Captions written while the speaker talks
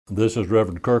This is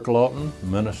Reverend Kirk Lawton,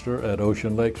 minister at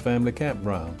Ocean Lakes Family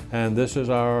Campground, and this is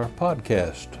our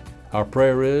podcast. Our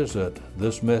prayer is that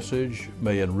this message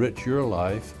may enrich your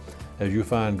life as you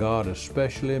find God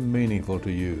especially meaningful to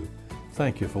you.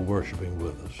 Thank you for worshiping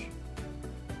with us.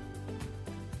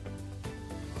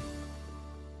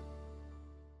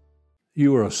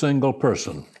 You are a single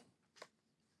person.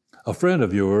 A friend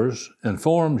of yours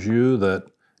informs you that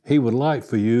he would like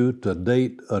for you to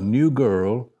date a new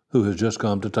girl who has just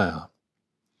come to town.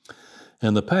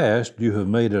 In the past, you have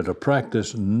made it a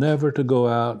practice never to go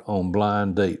out on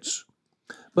blind dates.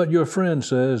 But your friend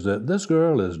says that this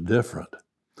girl is different.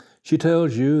 She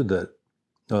tells you that,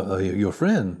 your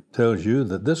friend tells you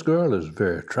that this girl is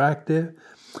very attractive,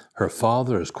 her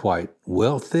father is quite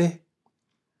wealthy.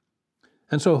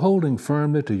 And so holding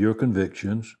firmly to your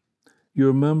convictions, you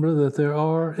remember that there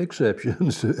are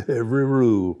exceptions to every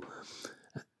rule.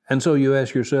 And so you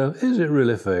ask yourself, is it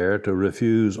really fair to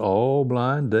refuse all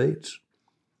blind dates?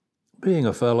 Being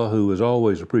a fellow who has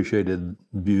always appreciated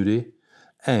beauty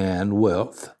and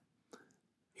wealth,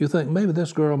 you think maybe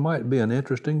this girl might be an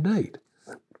interesting date.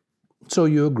 So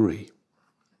you agree.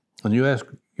 And you ask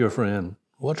your friend,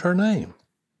 what's her name?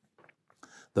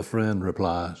 The friend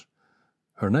replies,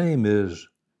 her name is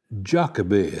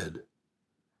Jochebed.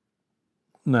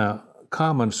 Now,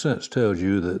 common sense tells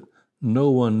you that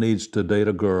no one needs to date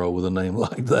a girl with a name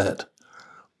like that.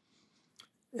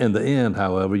 In the end,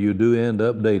 however, you do end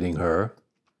up dating her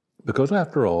because,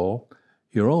 after all,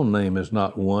 your own name is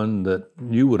not one that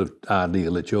you would have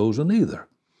ideally chosen either.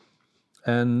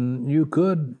 And you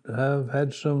could have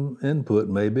had some input,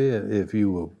 maybe, if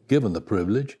you were given the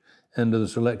privilege, into the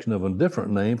selection of a different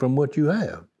name from what you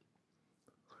have.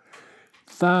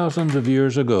 Thousands of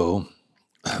years ago,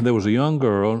 there was a young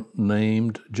girl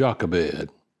named Jochebed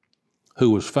who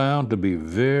was found to be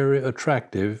very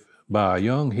attractive by a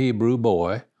young Hebrew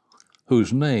boy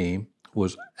whose name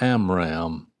was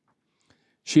Amram.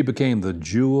 She became the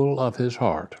jewel of his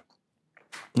heart,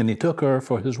 and he took her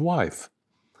for his wife.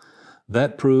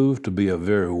 That proved to be a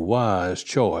very wise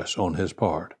choice on his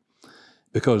part,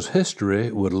 because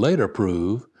history would later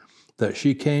prove that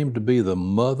she came to be the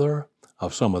mother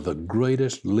of some of the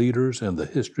greatest leaders in the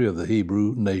history of the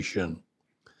Hebrew nation.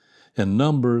 In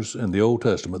Numbers in the Old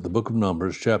Testament, the book of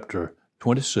Numbers, chapter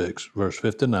 26, verse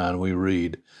 59, we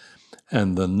read,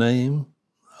 and the name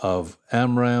of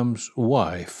Amram's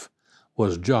wife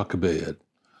was Jochebed,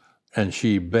 and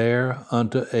she bare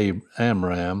unto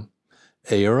Amram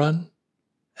Aaron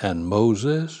and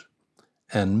Moses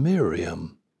and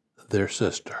Miriam, their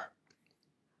sister.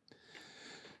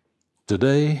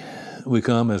 Today, we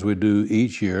come, as we do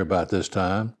each year about this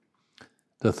time,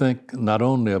 to think not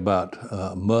only about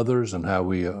mothers and how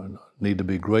we need to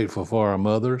be grateful for our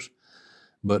mothers,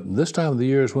 but this time of the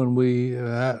year is when we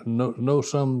know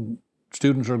some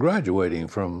students are graduating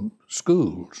from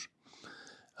schools.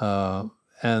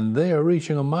 And they are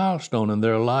reaching a milestone in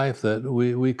their life that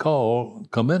we call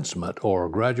commencement or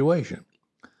graduation.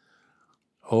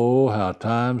 Oh, how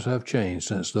times have changed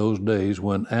since those days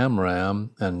when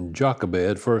Amram and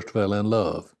Jochebed first fell in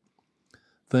love.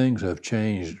 Things have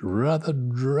changed rather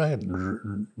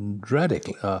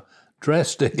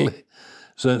drastically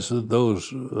since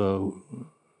those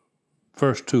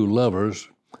first two lovers,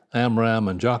 Amram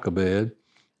and Jochebed,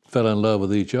 fell in love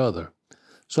with each other.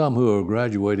 Some who are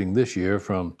graduating this year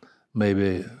from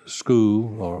maybe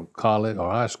school or college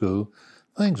or high school,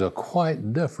 things are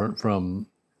quite different from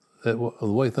the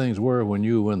way things were when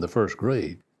you were in the first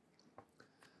grade.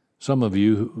 Some of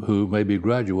you who may be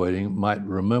graduating might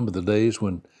remember the days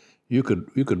when you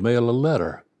could mail a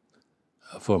letter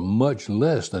for much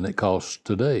less than it costs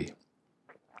today.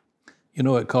 You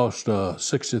know, it costs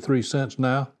 63 cents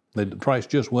now. The price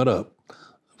just went up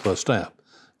for a stamp.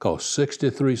 It costs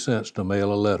 63 cents to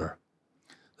mail a letter.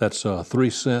 That's 3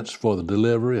 cents for the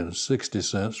delivery and 60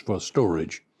 cents for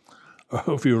storage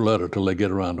of your letter till they get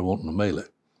around to wanting to mail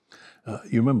it.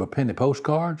 You remember penny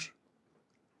postcards?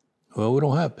 Well, we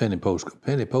don't have penny postcards.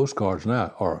 Penny postcards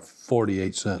now are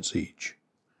 48 cents each.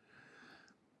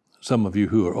 Some of you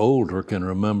who are older can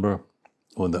remember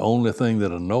when the only thing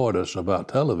that annoyed us about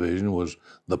television was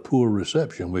the poor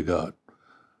reception we got.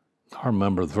 I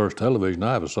remember the first television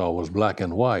I ever saw was black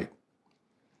and white.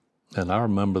 And I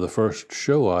remember the first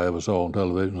show I ever saw on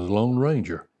television was Lone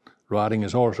Ranger riding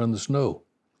his horse in the snow.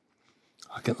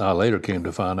 I later came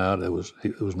to find out he was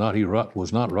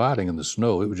not riding in the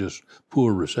snow. It was just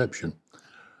poor reception.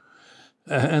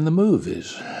 And the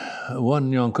movies.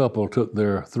 One young couple took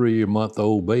their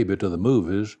 3-month-old baby to the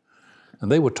movies, and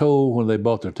they were told when they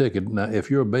bought their ticket, now, if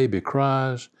your baby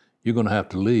cries, you're going to have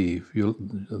to leave.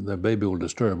 The baby will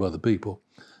disturb other people.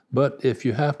 but if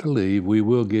you have to leave, we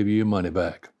will give you your money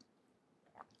back.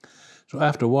 So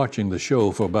after watching the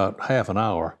show for about half an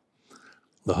hour,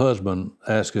 the husband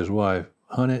asked his wife,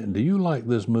 "Honey, do you like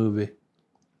this movie?"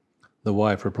 The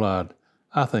wife replied,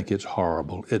 "I think it's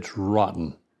horrible. It's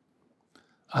rotten."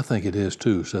 "I think it is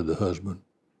too," said the husband.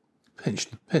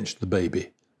 Pinch the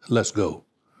baby. Let's go."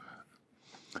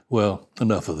 Well,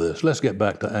 enough of this. Let's get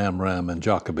back to Amram and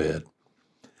Jochebed.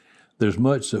 There's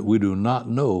much that we do not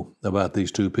know about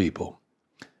these two people.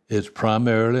 It's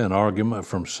primarily an argument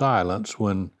from silence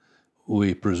when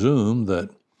we presume that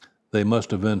they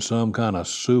must have been some kind of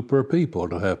super people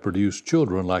to have produced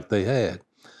children like they had.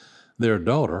 Their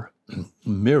daughter,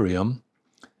 Miriam,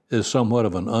 is somewhat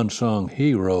of an unsung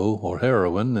hero or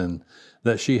heroine in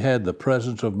that she had the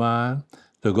presence of mind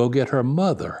to go get her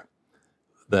mother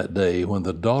that day when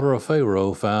the daughter of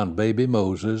Pharaoh found baby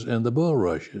Moses in the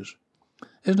bulrushes.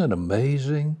 Isn't it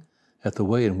amazing at the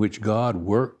way in which God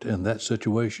worked in that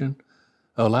situation,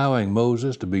 allowing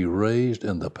Moses to be raised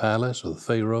in the palace of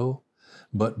Pharaoh,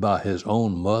 but by his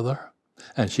own mother,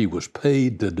 and she was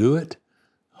paid to do it?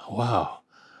 Wow.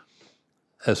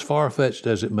 As far-fetched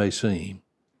as it may seem,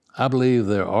 I believe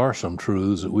there are some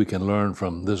truths that we can learn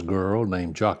from this girl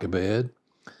named Jochebed,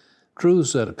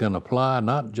 truths that can apply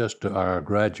not just to our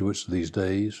graduates these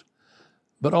days,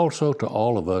 but also to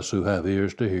all of us who have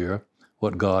ears to hear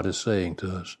what God is saying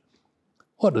to us.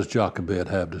 What does Jochebed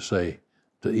have to say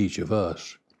to each of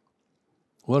us?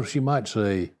 Well, she might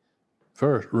say,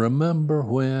 first, remember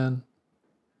when,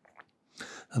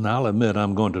 and I'll admit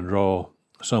I'm going to draw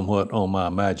somewhat on my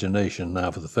imagination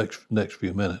now for the next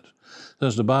few minutes,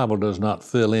 since the Bible does not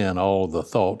fill in all the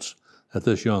thoughts that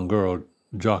this young girl,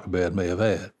 Jochebed, may have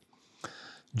had.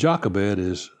 Jochebed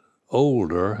is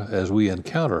older as we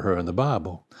encounter her in the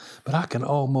Bible, but I can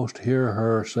almost hear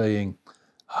her saying,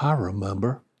 "I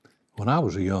remember when I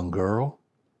was a young girl,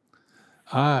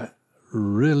 I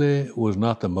really was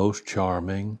not the most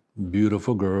charming,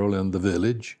 beautiful girl in the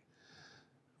village,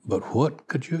 but what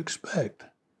could you expect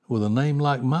with a name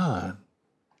like mine?"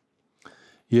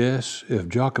 Yes, if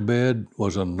Jochebed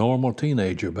was a normal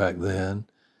teenager back then,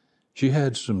 she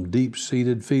had some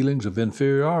deep-seated feelings of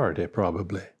inferiority,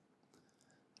 probably.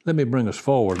 Let me bring us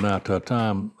forward now to a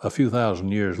time a few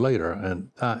thousand years later, and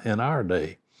in our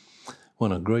day,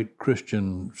 when a great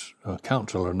Christian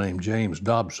counselor named James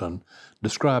Dobson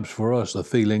describes for us the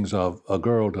feelings of a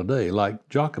girl today, like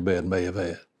Jochebed may have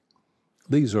had.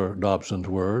 These are Dobson's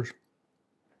words.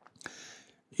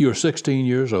 "You're 16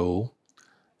 years old,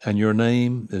 and your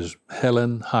name is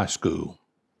Helen High School.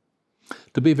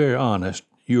 To be very honest,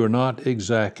 you are not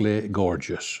exactly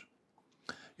gorgeous.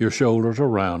 Your shoulders are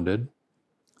rounded.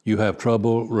 You have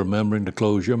trouble remembering to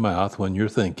close your mouth when you're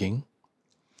thinking.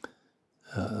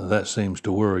 That seems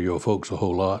to worry your folks a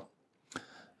whole lot.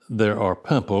 There are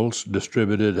pimples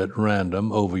distributed at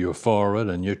random over your forehead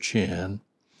and your chin,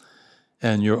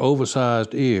 and your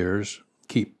oversized ears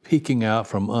keep peeking out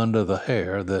from under the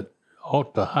hair that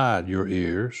ought to hide your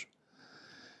ears.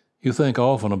 You think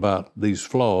often about these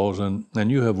flaws, and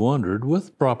you have wondered,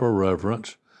 with proper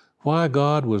reverence, why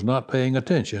God was not paying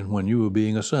attention when you were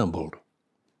being assembled.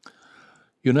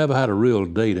 You never had a real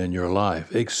date in your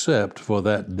life, except for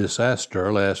that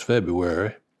disaster last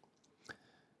February.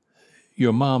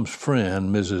 Your mom's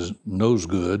friend, Mrs.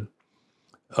 Nosegood,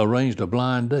 arranged a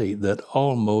blind date that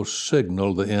almost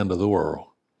signaled the end of the world.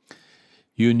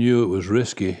 You knew it was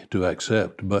risky to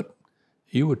accept, but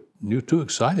you were too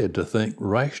excited to think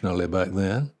rationally back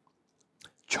then.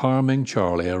 Charming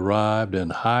Charlie arrived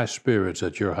in high spirits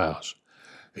at your house,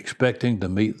 expecting to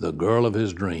meet the girl of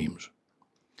his dreams.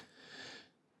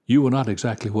 You were not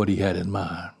exactly what he had in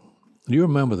mind. Do you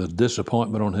remember the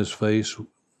disappointment on his face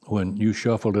when you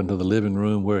shuffled into the living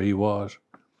room where he was?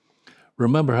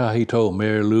 Remember how he told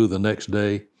Mary Lou the next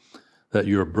day that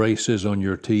your braces on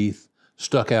your teeth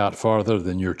stuck out farther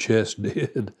than your chest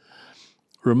did?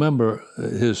 Remember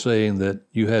his saying that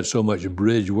you had so much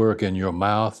bridge work in your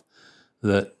mouth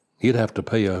that he'd have to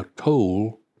pay a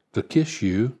toll to kiss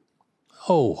you?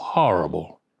 Oh,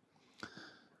 horrible.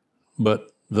 But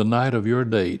the night of your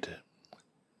date,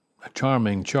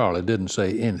 charming Charlie didn't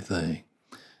say anything.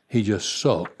 He just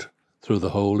sulked through the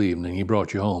whole evening. He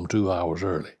brought you home 2 hours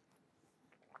early.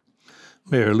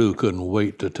 Mary Lou couldn't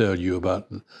wait to tell you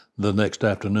about the next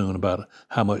afternoon about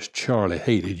how much Charlie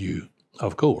hated you,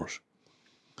 of course.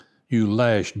 You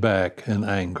lashed back in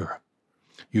anger.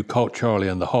 You caught Charlie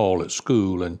in the hall at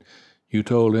school, and you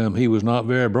told him he was not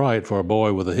very bright for a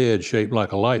boy with a head shaped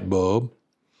like a light bulb.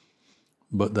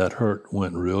 But that hurt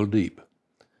went real deep.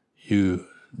 You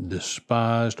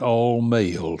despised all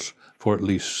males for at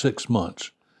least 6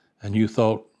 months, and you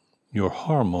thought your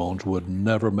hormones would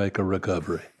never make a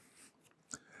recovery.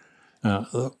 Now,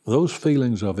 those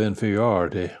feelings of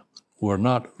inferiority were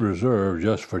not reserved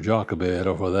just for Jochebed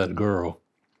or for that girl.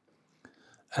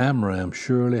 Amram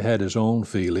surely had his own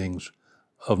feelings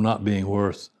of not being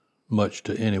worth much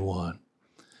to anyone.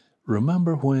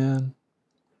 Remember when?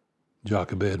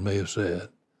 Jochebed may have said.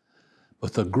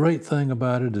 But the great thing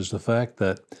about it is the fact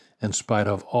that in spite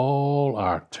of all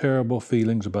our terrible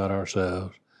feelings about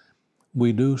ourselves,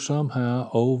 we do somehow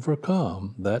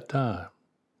overcome that time.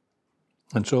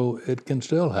 And so it can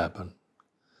still happen.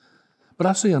 But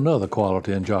I see another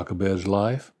quality in Jochebed's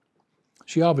life.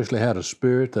 She obviously had a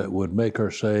spirit that would make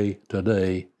her say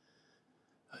today,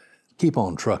 keep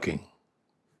on trucking.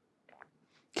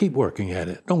 Keep working at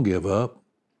it. Don't give up.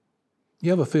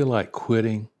 You ever feel like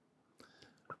quitting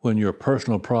when your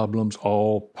personal problems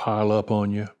all pile up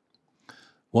on you?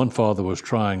 One father was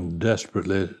trying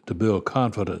desperately to build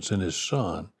confidence in his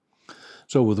son.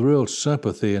 So with real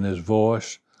sympathy in his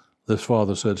voice, this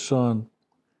father said, son,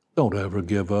 don't ever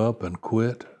give up and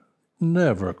quit.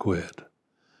 Never quit.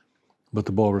 But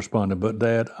the boy responded, but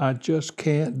Dad, I just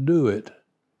can't do it.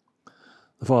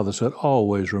 The father said,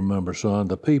 always remember, son,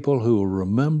 the people who are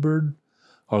remembered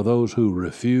are those who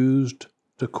refused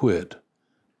to quit.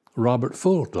 Robert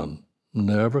Fulton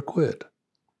never quit.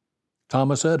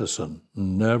 Thomas Edison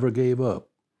never gave up.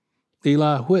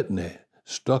 Eli Whitney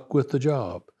stuck with the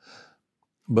job.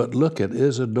 But look at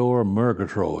Isidore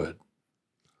Murgatroyd.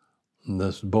 And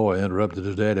this boy interrupted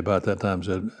his daddy about that time and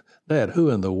said, Dad, who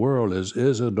in the world is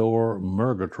Isidore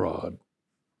Murgatroyd?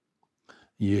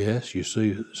 Yes, you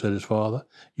see, said his father,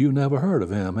 you never heard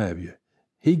of him, have you?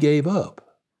 He gave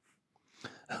up.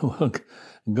 Well,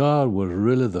 God was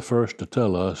really the first to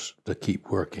tell us to keep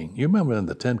working. You remember in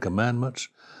the Ten Commandments,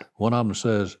 one of them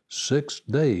says, 6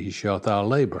 days shalt thou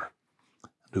labor,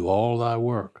 do all thy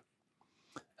work.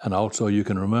 And also you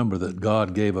can remember that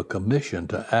God gave a commission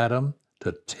to Adam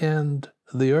to tend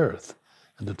the earth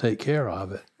and to take care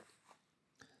of it.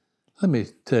 Let me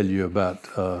tell you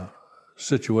about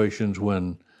situations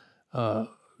when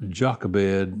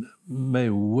Jochebed may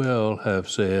well have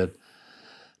said,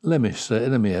 let me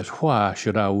ask, why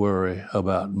should I worry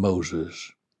about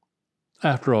Moses?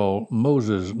 After all,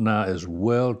 Moses now is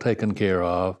well taken care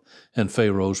of in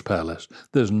Pharaoh's palace.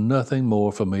 There's nothing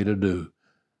more for me to do.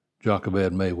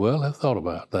 Jochebed may well have thought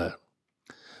about that,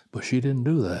 but she didn't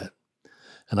do that.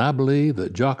 And I believe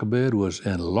that Jochebed was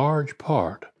in large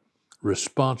part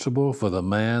responsible for the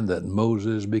man that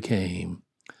Moses became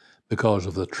because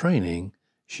of the training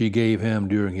she gave him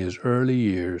during his early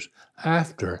years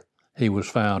after he was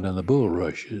found in the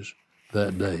bulrushes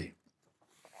that day.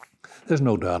 There's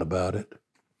no doubt about it.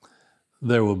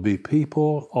 There will be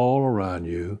people all around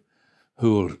you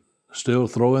who will still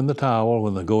throw in the towel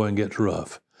when the going gets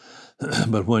rough.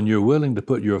 But when you're willing to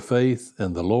put your faith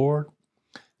in the Lord,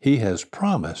 He has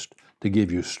promised to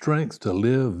give you strength to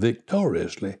live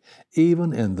victoriously,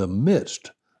 even in the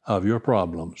midst of your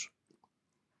problems.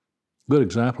 A good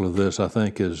example of this, I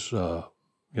think, is a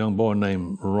young boy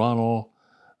named Ronald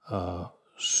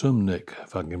Sumnick,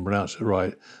 if I can pronounce it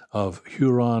right, of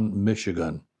Huron,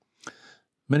 Michigan.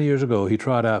 Many years ago, he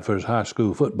tried out for his high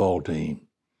school football team.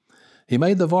 He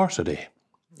made the varsity,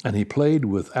 and he played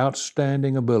with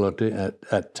outstanding ability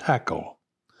at tackle.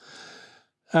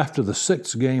 After the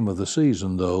 6th game of the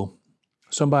season, though,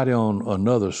 somebody on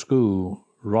another school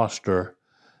roster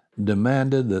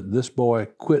demanded that this boy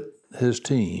quit his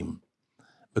team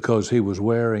because he was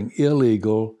wearing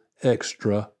illegal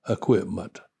extra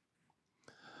equipment.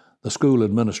 The school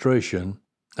administration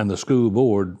and the school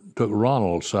board took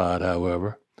Ronald's side,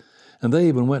 however, and they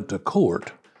even went to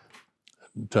court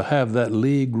to have that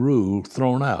league rule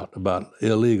thrown out about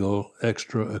illegal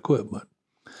extra equipment.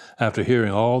 After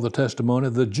hearing all the testimony,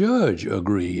 the judge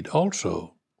agreed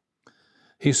also.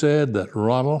 He said that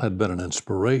Ronald had been an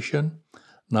inspiration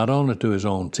not only to his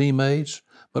own teammates,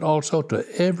 but also to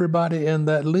everybody in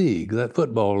that league, that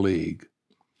football league.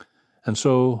 And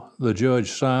so the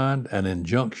judge signed an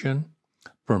injunction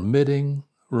permitting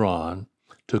Ron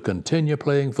to continue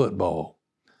playing football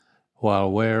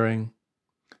while wearing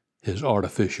his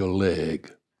artificial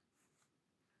leg.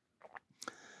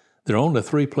 There are only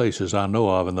 3 places I know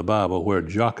of in the Bible where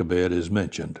Jochebed is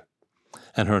mentioned,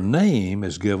 and her name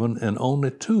is given in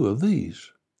only 2 of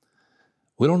these.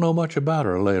 We don't know much about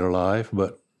her later life,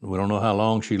 but we don't know how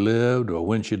long she lived or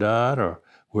when she died or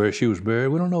where she was buried.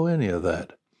 We don't know any of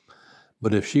that.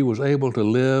 But if she was able to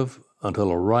live until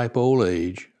a ripe old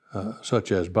age,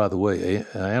 such as, by the way,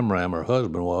 Amram, her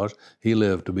husband, was, he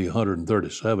lived to be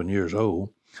 137 years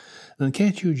old, then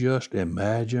can't you just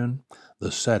imagine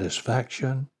the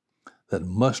satisfaction that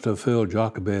must have filled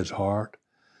Jochebed's heart,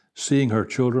 seeing her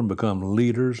children become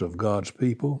leaders of God's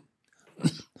people.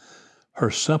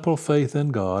 Her simple faith in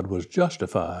God was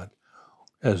justified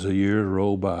as the years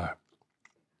rolled by.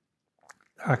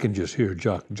 I can just hear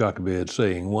Jochebed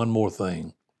saying one more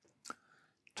thing.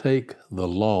 Take the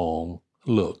long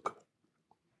look.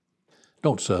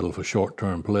 Don't settle for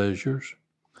short-term pleasures.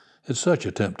 It's such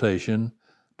a temptation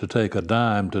to take a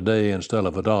dime today instead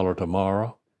of $1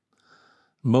 tomorrow.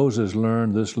 Moses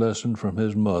learned this lesson from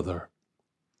his mother.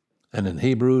 And in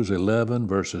Hebrews 11,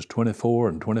 verses 24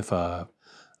 and 25,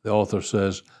 the author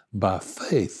says, by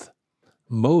faith,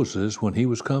 Moses, when he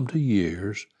was come to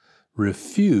years,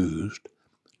 refused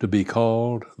to be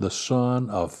called the son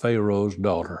of Pharaoh's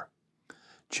daughter,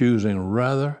 choosing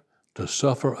rather to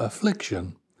suffer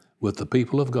affliction with the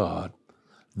people of God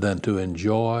than to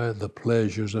enjoy the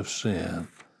pleasures of sin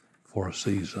for a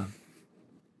season.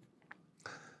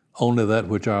 Only that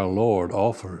which our Lord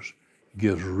offers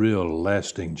gives real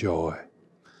lasting joy.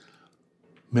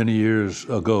 Many years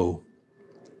ago,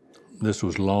 this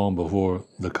was long before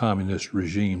the communist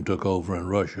regime took over in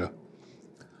Russia,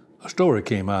 a story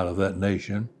came out of that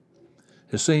nation.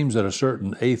 It seems that a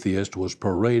certain atheist was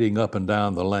parading up and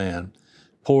down the land,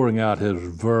 pouring out his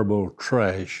verbal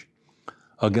trash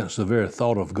against the very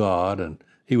thought of God, and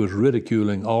he was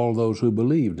ridiculing all those who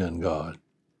believed in God.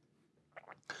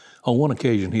 On one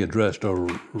occasion, he addressed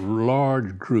a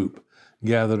large group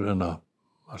gathered in a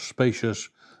spacious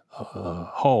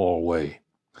hallway,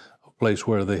 a place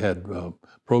where they had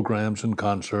programs and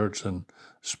concerts and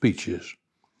speeches.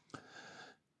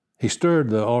 He stirred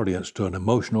the audience to an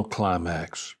emotional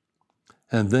climax,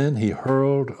 and then he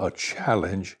hurled a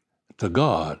challenge to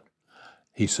God.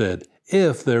 He said,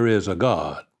 if there is a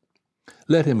God,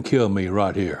 let him kill me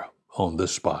right here on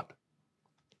this spot.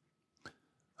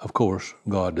 Of course,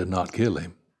 God did not kill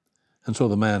him. And so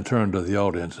the man turned to the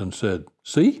audience and said,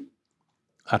 see,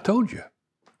 I told you,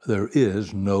 there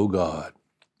is no God.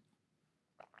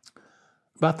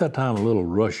 About that time, a little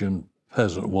Russian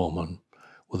peasant woman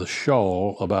with a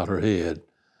shawl about her head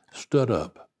stood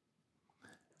up.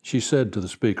 She said to the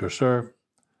speaker, sir,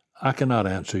 I cannot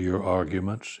answer your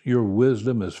arguments. Your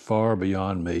wisdom is far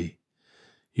beyond me.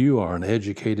 You are an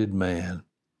educated man.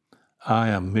 I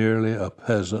am merely a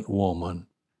peasant woman.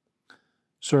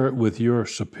 Sir, with your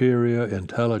superior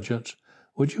intelligence,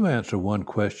 would you answer one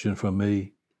question for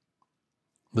me?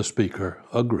 The speaker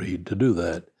agreed to do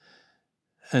that.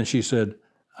 And she said,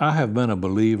 I have been a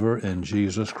believer in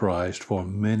Jesus Christ for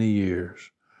many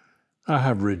years. I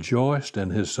have rejoiced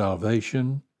in his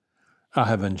salvation. I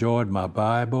have enjoyed my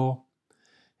Bible.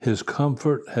 His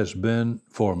comfort has been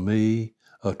for me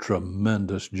a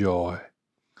tremendous joy.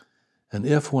 And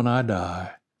if when I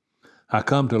die, I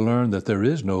come to learn that there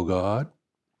is no God,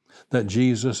 that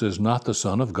Jesus is not the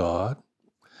Son of God,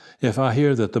 if I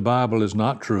hear that the Bible is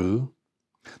not true,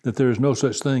 that there is no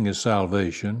such thing as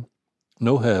salvation,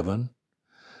 no heaven,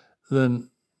 then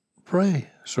pray,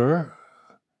 sir,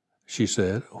 she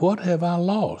said, what have I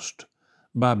lost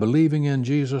by believing in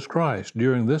Jesus Christ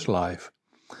during this life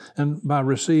and by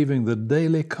receiving the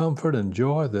daily comfort and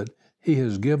joy that he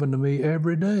has given to me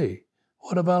every day?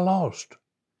 What have I lost?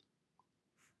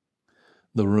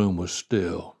 The room was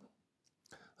still.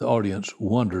 The audience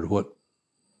wondered what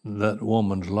that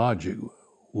woman's logic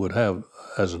would have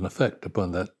as an effect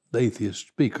upon that atheist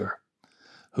speaker,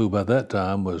 who by that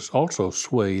time was also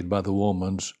swayed by the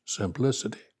woman's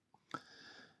simplicity.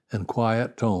 In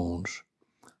quiet tones,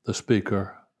 the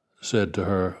speaker said to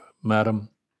her, Madam,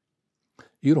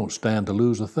 you don't stand to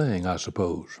lose a thing, I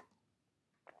suppose.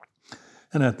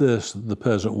 And at this, the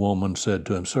peasant woman said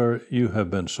to him, Sir, you have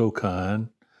been so kind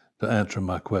to answer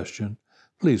my question.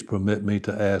 Please permit me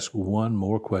to ask one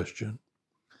more question.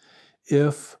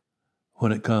 If,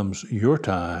 when it comes your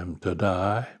time to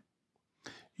die,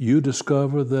 you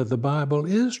discover that the Bible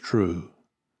is true,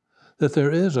 that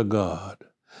there is a God,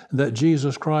 that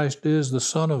Jesus Christ is the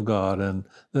Son of God, and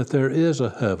that there is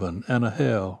a heaven and a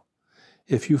hell,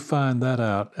 if you find that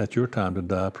out at your time to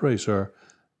die, pray, sir,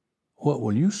 what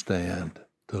will you stand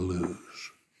to lose?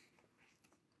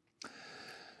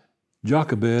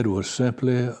 Jochebed was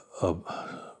simply a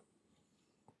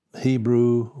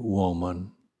Hebrew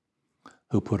woman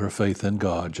who put her faith in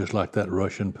God, just like that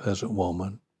Russian peasant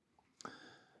woman.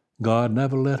 God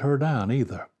never let her down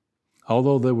either,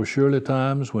 although there were surely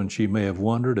times when she may have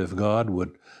wondered if God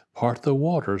would part the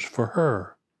waters for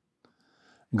her.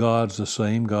 God's the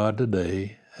same God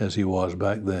today as he was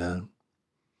back then.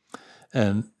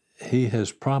 And he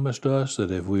has promised us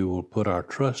that if we will put our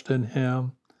trust in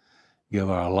him, give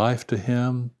our life to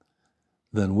him,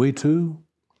 then we too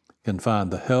can find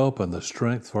the help and the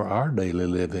strength for our daily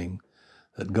living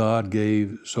that God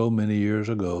gave so many years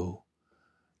ago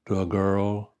to a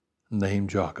girl named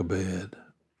Jochebed.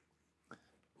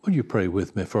 Will you pray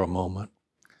with me for a moment?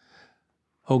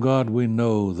 Oh God, we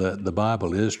know that the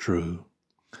Bible is true,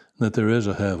 that there is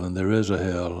a heaven, there is a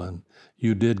hell, and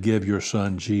you did give your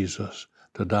son Jesus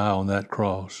to die on that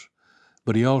cross.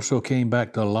 But he also came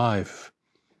back to life,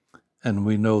 and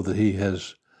we know that he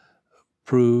has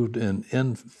proved in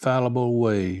infallible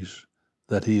ways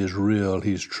that he is real,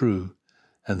 he's true,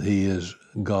 and he is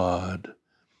God.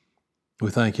 We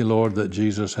thank you, Lord, that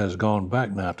Jesus has gone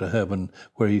back now to heaven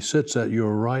where he sits at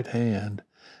your right hand,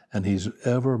 and he's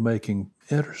ever making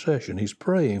intercession. He's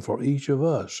praying for each of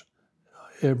us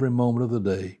every moment of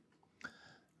the day.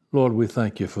 Lord, we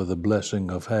thank you for the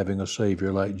blessing of having a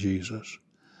Savior like Jesus.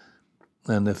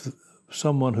 And if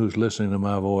someone who's listening to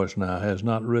my voice now has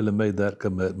not really made that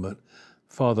commitment,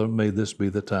 Father, may this be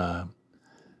the time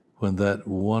when that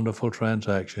wonderful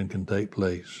transaction can take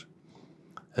place.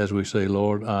 As we say,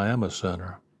 Lord, I am a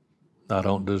sinner. I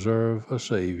don't deserve a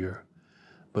Savior,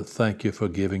 but thank you for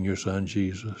giving your Son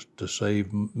Jesus to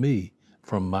save me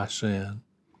from my sin.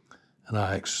 And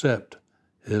I accept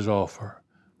his offer.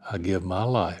 I give my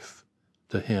life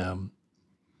to him.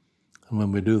 And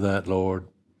when we do that, Lord,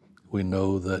 we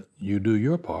know that you do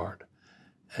your part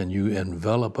and you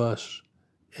envelop us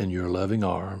in your loving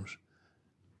arms,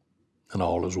 and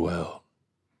all is well.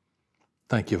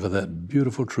 Thank you for that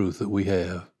beautiful truth that we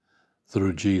have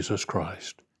through Jesus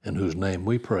Christ, in whose name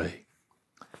we pray.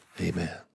 Amen.